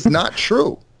 Because it's not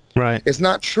true. Right. It's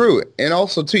not true. And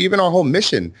also, too, even our whole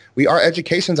mission, our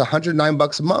education's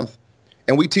 $109 a month.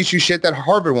 And we teach you shit that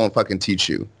Harvard won't fucking teach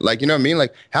you. Like, you know what I mean?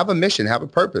 Like, have a mission, have a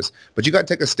purpose. But you got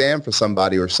to take a stand for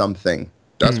somebody or something.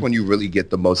 That's when you really get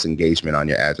the most engagement on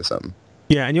your ads or something.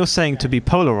 Yeah, and you're saying to be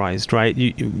polarized, right?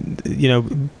 You know,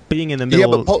 being in the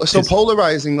middle. Yeah, but so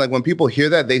polarizing, like when people hear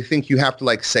that, they think you have to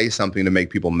like say something to make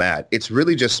people mad. It's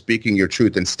really just speaking your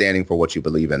truth and standing for what you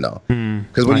believe in, though.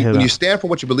 Because when you stand for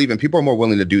what you believe in, people are more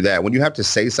willing to do that. When you have to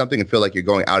say something and feel like you're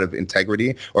going out of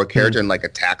integrity or character and like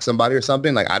attack somebody or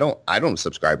something, like I don't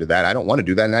subscribe to that. I don't want to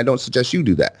do that, and I don't suggest you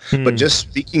do that. But just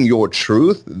speaking your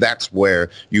truth, that's where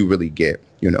you really get,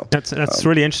 you know. That's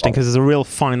really interesting because there's a real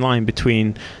fine line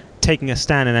between taking a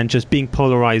stand and then just being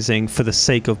polarizing for the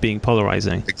sake of being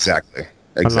polarizing. Exactly.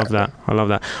 I love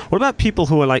that. What about people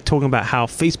who are like talking about how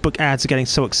Facebook ads are getting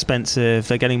so expensive?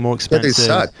 They're getting more expensive.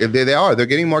 Yeah, they suck. They are. They're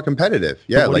getting more competitive.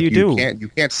 Yeah, what like do? You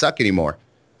can't suck anymore.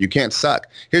 You can't suck.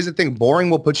 Here's the thing. Boring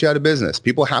will put you out of business.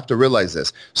 People have to realize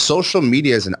this. Social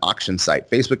media is an auction site.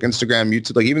 Facebook, Instagram,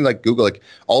 YouTube, like even like Google, like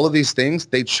all of these things,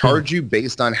 they charge you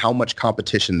based on how much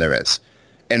competition there is.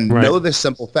 And know this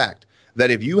simple fact, that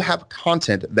if you have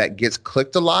content that gets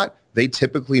clicked a lot, they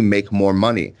typically make more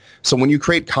money. So when you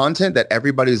create content that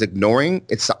everybody's ignoring,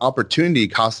 it's the opportunity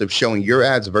cost of showing your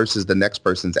ads versus the next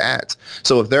person's ads.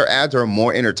 So if their ads are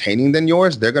more entertaining than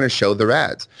yours, they're going to show their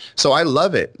ads. So I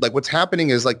love it. Like what's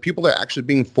happening is like people are actually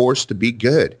being forced to be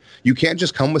good. You can't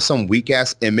just come with some weak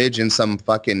ass image and some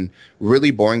fucking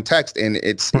really boring text. And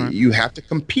you have to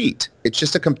compete. It's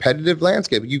just a competitive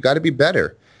landscape. You got to be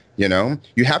better. You know,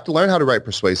 you have to learn how to write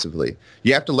persuasively.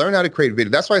 You have to learn how to create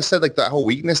video. That's why I said like the whole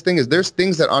weakness thing is there's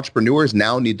things that entrepreneurs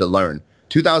now need to learn.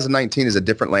 2019 is a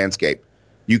different landscape.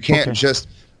 You can't just,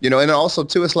 you know, and also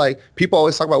too, it's like people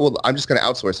always talk about, well, I'm just going to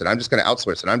outsource it. I'm just going to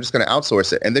outsource it. I'm just going to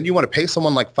outsource it. And then you want to pay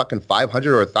someone like fucking $500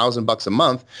 or $1,000 a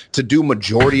month to do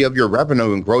majority of your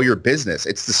revenue and grow your business.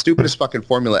 It's the stupidest fucking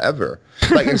formula ever.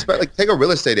 Like take a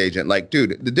real estate agent. Like,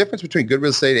 dude, the difference between good real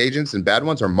estate agents and bad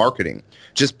ones are marketing.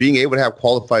 Just being able to have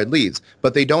qualified leads.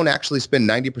 But they don't actually spend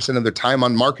 90% of their time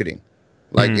on marketing.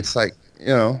 Like, it's like, you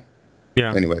know.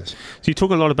 Yeah. Anyways. So you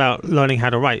talk a lot about learning how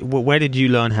to write. Where did you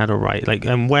learn how to write? Like,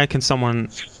 and where can someone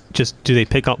do they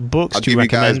pick up books? I'll give you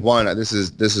guys one. This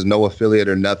is no affiliate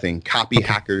or nothing.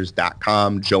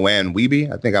 Copyhackers.com. Joanne Wiebe.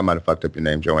 I think I might have fucked up your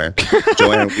name, Joanne.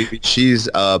 Joanne Wiebe. She's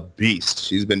a beast.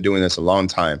 She's been doing this a long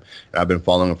time. And I've been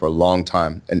following her for a long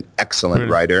time. An excellent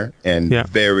writer and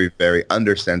very, very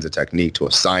understands the technique to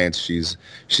a science. She's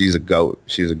a goat.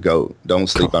 She's a goat. Don't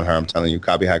sleep on her. I'm telling you.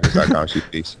 Copyhackers.com. She's a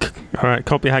beast. All right.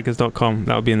 Copyhackers.com.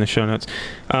 That'll be in the show notes.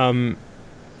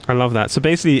 I love that. So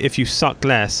basically, if you suck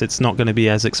less, it's not going to be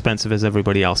as expensive as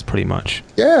everybody else, pretty much.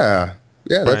 Yeah,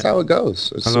 that's how it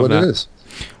goes. It's what it is.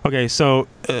 Okay, so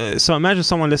imagine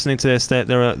someone listening to this that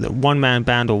they're a one-man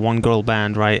band or one-girl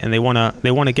band, right? And they want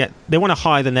to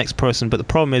hire the next person, but the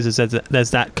problem is that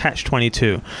there's that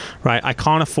catch-22, right? I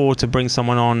can't afford to bring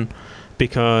someone on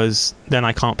because then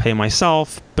I can't pay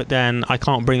myself, but then I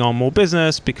can't bring on more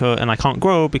business and I can't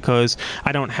grow because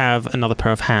I don't have another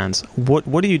pair of hands. What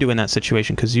do you do in that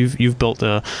situation? Because you've built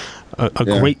a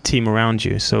great team around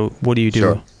you. So what do you do?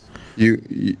 Sure.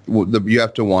 You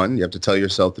have to tell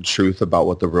yourself the truth about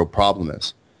what the real problem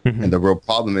is. And the real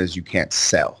problem is you can't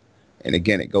sell. And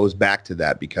again, it goes back to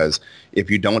that because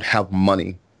if you don't have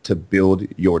money to build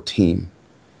your team,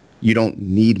 you don't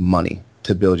need money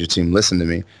to build your team. Listen to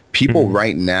me. People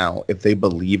right now, if they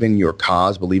believe in your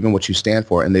cause, believe in what you stand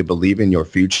for, and they believe in your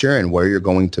future and where you're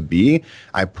going to be,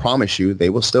 I promise you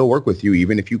they will still work with you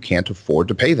even if you can't afford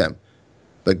to pay them.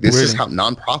 Like this is how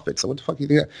nonprofits. So what the fuck do you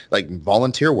think? Like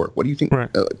volunteer work. What do you think? Right.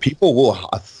 People will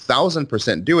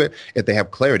 1,000% do it if they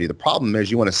have clarity. The problem is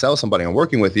you want to sell somebody on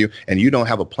working with you and you don't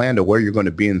have a plan to where you're going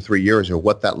to be in 3 years or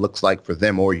what that looks like for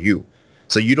them or you.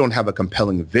 So you don't have a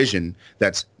compelling vision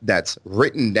that's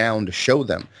written down to show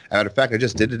them. As a matter of fact, I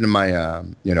just did it in my,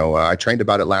 I trained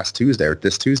about it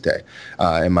this Tuesday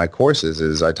in my courses.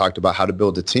 Is I talked about how to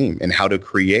build a team and how to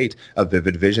create a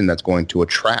vivid vision that's going to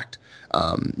attract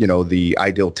the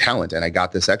ideal talent. And I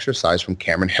got this exercise from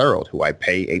Cameron Harold, who I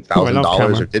pay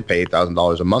 $8,000 or did pay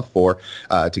 $8,000 a month for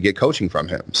to get coaching from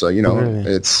him. So,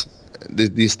 Really? it's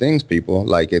these things, people,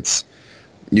 like it's,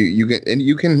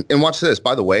 you can watch this.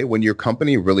 By the way, when your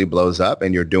company really blows up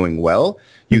and you're doing well,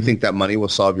 you think that money will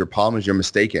solve your problems. You're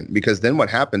mistaken, because then what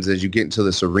happens is you get into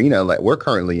this arena like we're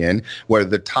currently in, where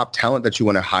the top talent that you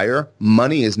want to hire,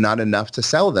 money is not enough to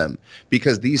sell them,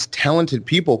 because these talented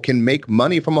people can make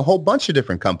money from a whole bunch of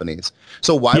different companies.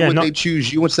 So why would they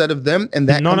choose you instead of them? And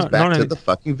that comes back to the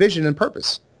fucking vision and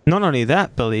purpose. Not only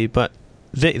that, Billy, but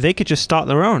they could just start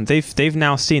their own. They've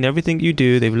now seen everything you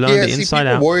do. They've learned the inside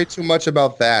out. People worry too much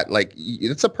about that. Like,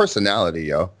 it's a personality,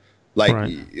 yo.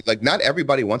 Like, like not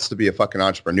everybody wants to be a fucking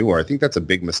entrepreneur. I think that's a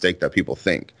big mistake that people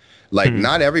think. Like,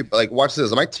 not every, like, watch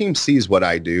this. My team sees what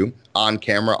I do on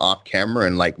camera, off camera,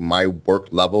 and like my work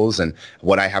levels and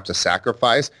what I have to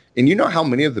sacrifice. And you know how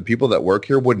many of the people that work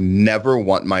here would never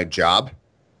want my job?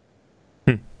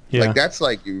 Yeah. Like, that's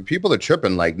like, people are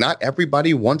tripping. Like, not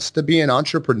everybody wants to be an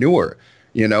entrepreneur.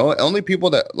 Only people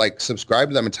that like subscribe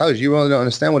to that mentality, you really don't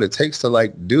understand what it takes to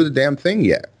like do the damn thing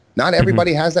yet. Not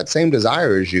everybody has that same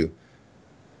desire as you.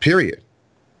 Period.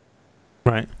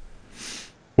 Right.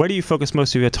 Where do you focus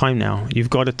most of your time now? You've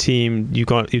got a team.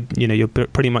 You're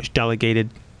pretty much delegated.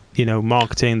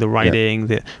 Marketing, the writing.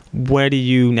 Where do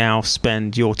you now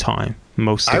spend your time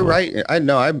most? I write. I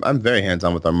know. I'm very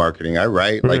hands-on with our marketing. I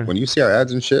write. Like when you see our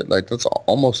ads and shit, like that's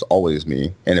almost always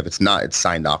me. And if it's not, it's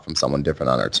signed off from someone different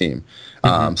on our team.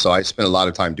 So I spend a lot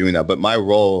of time doing that. But my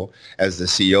role as the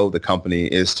CEO of the company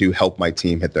is to help my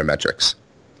team hit their metrics.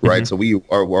 Right. So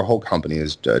our whole company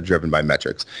is driven by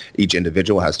metrics. Each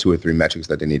individual has 2 or 3 metrics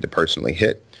that they need to personally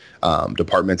hit.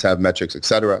 Departments have metrics, et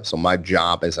cetera. So my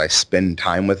job is I spend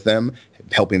time with them,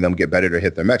 helping them get better to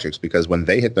hit their metrics, because when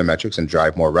they hit their metrics and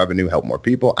drive more revenue, help more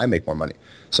people, I make more money.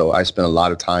 So I spend a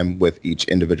lot of time with each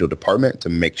individual department to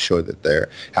make sure that they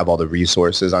have all the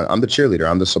resources. I'm the cheerleader.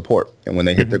 I'm the support. And when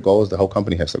they hit their goals, the whole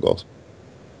company hits their goals.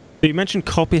 You mentioned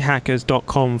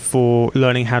copyhackers.com for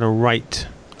learning how to write.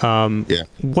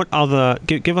 What other?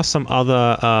 Give us some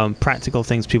other practical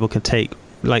things people can take,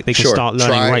 like they can start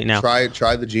learning right now. Try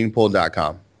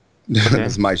thegenepool.com.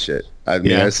 That's my shit. I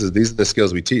mean, these are the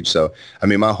skills we teach. So, I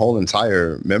mean, my whole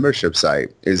entire membership site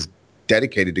is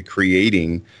dedicated to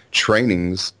creating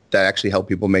trainings that actually help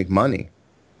people make money.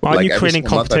 Well, are you creating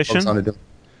competition?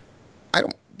 I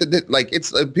don't like.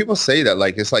 It's people say that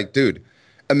like it's like, dude,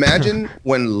 imagine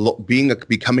when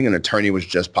becoming an attorney was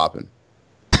just popping.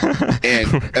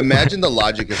 And imagine the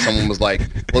logic if someone was like,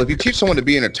 well, if you teach someone to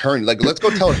be an attorney, like, let's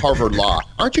go tell Harvard Law.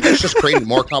 Aren't you guys just creating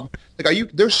more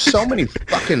there's so many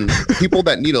fucking people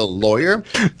that need a lawyer.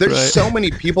 There's so many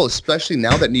people, especially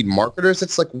now, that need marketers.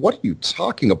 It's like, what are you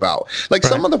talking about? Like,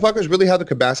 some motherfuckers really have the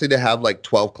capacity to have like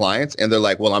 12 clients, and they're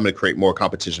like, well, I'm going to create more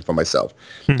competition for myself.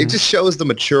 It just shows the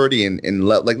maturity and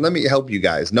like, let me help you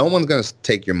guys. No one's going to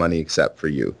take your money except for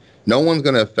you. No one's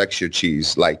going to affect your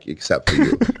cheese, like, except for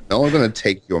you. No one's going to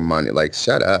take your money. Like,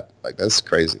 shut up. Like, that's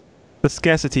crazy. The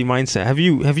scarcity mindset. Have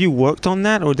you worked on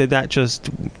that, or did that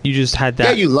you just had that?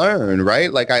 Yeah, you learn,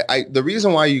 right? Like, I the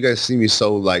reason why you guys see me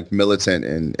so, like, militant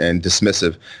and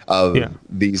dismissive of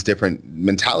these different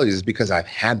mentalities is because I've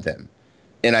had them.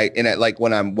 And I like,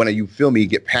 when you feel me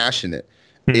get passionate,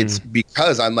 it's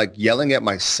because I'm like yelling at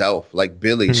myself, like,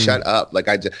 Billy, shut up. Like,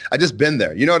 I just been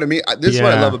there. You know what I mean? This is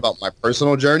what I love about my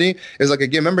personal journey is, like,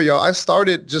 again, remember, y'all, I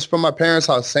started just from my parents'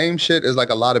 house, same shit as like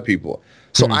a lot of people.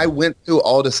 So I went through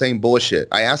all the same bullshit.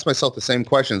 I asked myself the same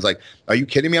questions. Like, are you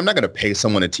kidding me? I'm not going to pay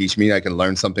someone to teach me. I can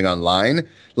learn something online.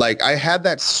 Like, I had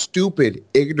that stupid,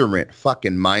 ignorant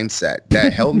fucking mindset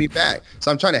that held me back.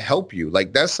 So I'm trying to help you.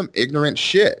 Like, that's some ignorant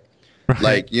shit.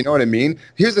 Like, you know what I mean?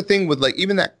 Here's the thing with, like,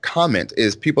 even that comment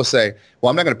is people say, well,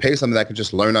 I'm not going to pay something that I can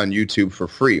just learn on YouTube for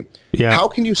free. Yeah. How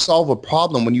can you solve a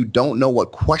problem when you don't know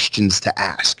what questions to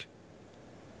ask?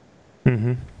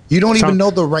 You don't even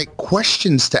know the right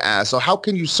questions to ask. So how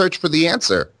can you search for the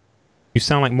answer? You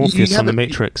sound like Morpheus on The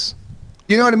Matrix.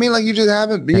 You know what I mean? Like, you just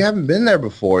haven't been there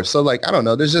before. So, like, I don't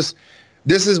know. This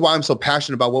is why I'm so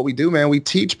passionate about what we do, man. We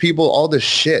teach people all this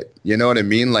shit. You know what I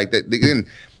mean? Like,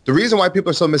 the reason why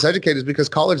people are so miseducated is because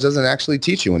college doesn't actually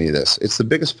teach you any of this. It's the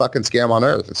biggest fucking scam on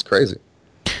earth. It's crazy.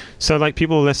 So, like,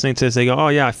 people listening to this, they go, oh,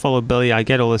 yeah, I follow Billy. I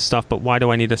get all this stuff, but why do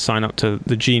I need to sign up to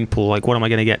the Gene Pool? Like, what am I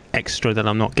going to get extra that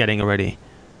I'm not getting already?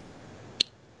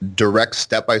 Direct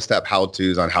step-by-step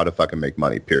how-tos on how to fucking make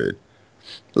money, period.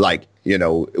 Like, You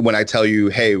know, when I tell you,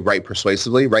 hey, write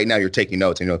persuasively, right now you're taking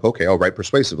notes and you're like, okay, I'll write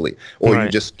persuasively. Or you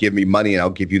just give me money and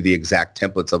I'll give you the exact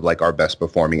templates of like our best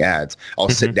performing ads. I'll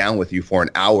sit down with you for an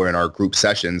hour in our group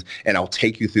sessions and I'll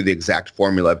take you through the exact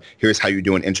formula of here's how you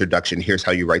do an introduction. Here's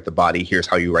how you write the body. Here's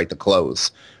how you write the close.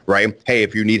 Right? Hey,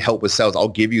 if you need help with sales, I'll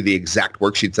give you the exact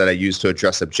worksheets that I use to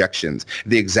address objections,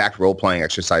 the exact role-playing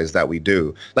exercise that we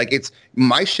do. Like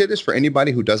my shit is for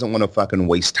anybody who doesn't want to fucking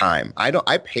waste time.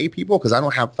 I pay people because I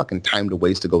don't have fucking time to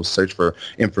waste to go search for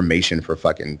information for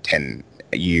fucking 10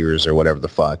 years or whatever the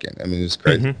fuck. And I mean, it's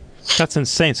crazy. That's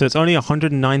insane. So it's only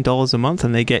 $109 a month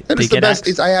and they get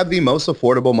I have the most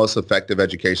affordable, most effective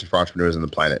education for entrepreneurs on the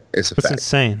planet. It's a fact. That's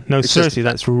insane. No, seriously,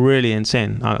 that's really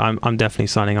insane. I'm definitely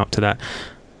signing up to that.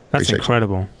 That's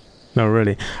incredible. No,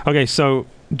 really. Okay, so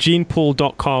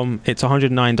genepool.com, it's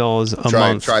 $109 a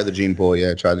month. Try the Gene Pool,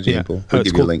 yeah. Try the Gene Pool. We'll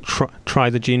give you a link.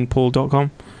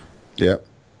 Trythegenepool.com? Yeah.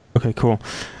 Okay, cool.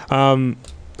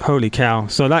 Holy cow.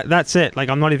 So that's it. Like,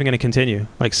 I'm not even going to continue.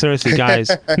 Like, seriously, guys.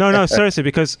 No, seriously,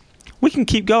 because we can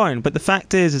keep going. But the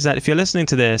fact is that if you're listening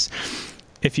to this,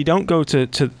 if you don't go to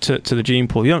the Gene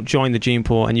Pool, you don't join the Gene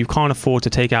Pool, and you can't afford to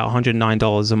take out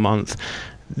 $109 a month,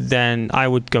 then I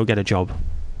would go get a job.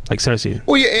 Like, seriously.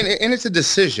 Well, yeah, and it's a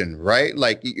decision, right?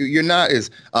 Like, you're not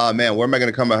man, where am I going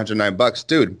to come by $109?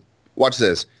 Dude, watch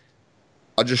this.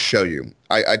 I'll just show you.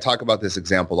 I talk about this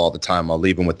example all the time. I'll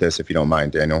leave him with this if you don't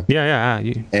mind, Daniel. Yeah.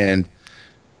 And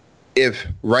if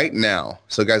right now,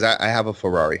 so guys, I have a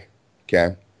Ferrari,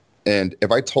 okay? And if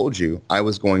I told you I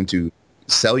was going to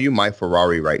sell you my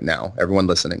Ferrari right now, everyone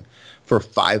listening, for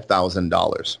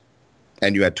 $5,000,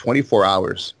 and you had 24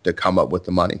 hours to come up with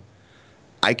the money,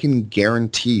 I can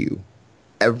guarantee you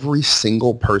every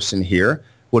single person here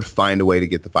would find a way to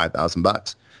get the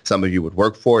 $5,000. Some of you would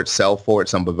work for it, sell for it.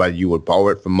 Some of you would borrow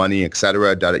it for money,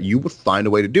 etc. You would find a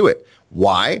way to do it.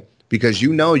 Why? Because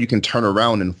you know you can turn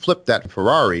around and flip that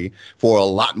Ferrari for a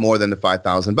lot more than the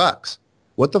 $5,000.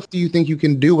 What the f do you think you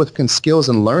can do with skills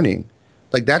and learning?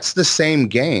 Like, that's the same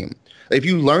game. If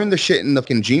you learn the shit in the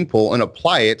Gene Pool and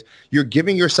apply it, you're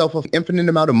giving yourself an infinite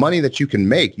amount of money that you can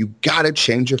make. You got to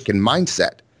change your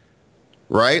mindset,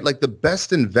 right? Like, the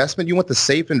best investment, you want the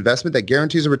safe investment that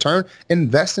guarantees a return,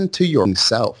 invest into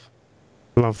yourself.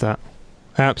 Love that.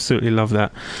 Absolutely love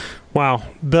that. Wow.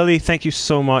 Billy, thank you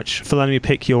so much for letting me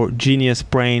pick your genius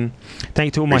brain. Thank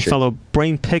you to all my fellow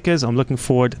brain pickers. I'm looking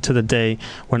forward to the day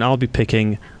when I'll be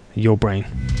picking your brain.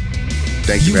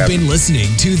 Thank you. You've been listening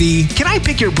to the Can I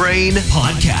Pick Your Brain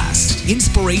podcast.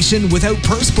 Inspiration without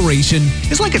perspiration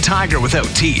is like a tiger without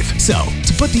teeth. So,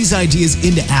 to put these ideas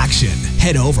into action,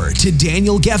 head over to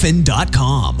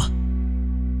danielgeffen.com.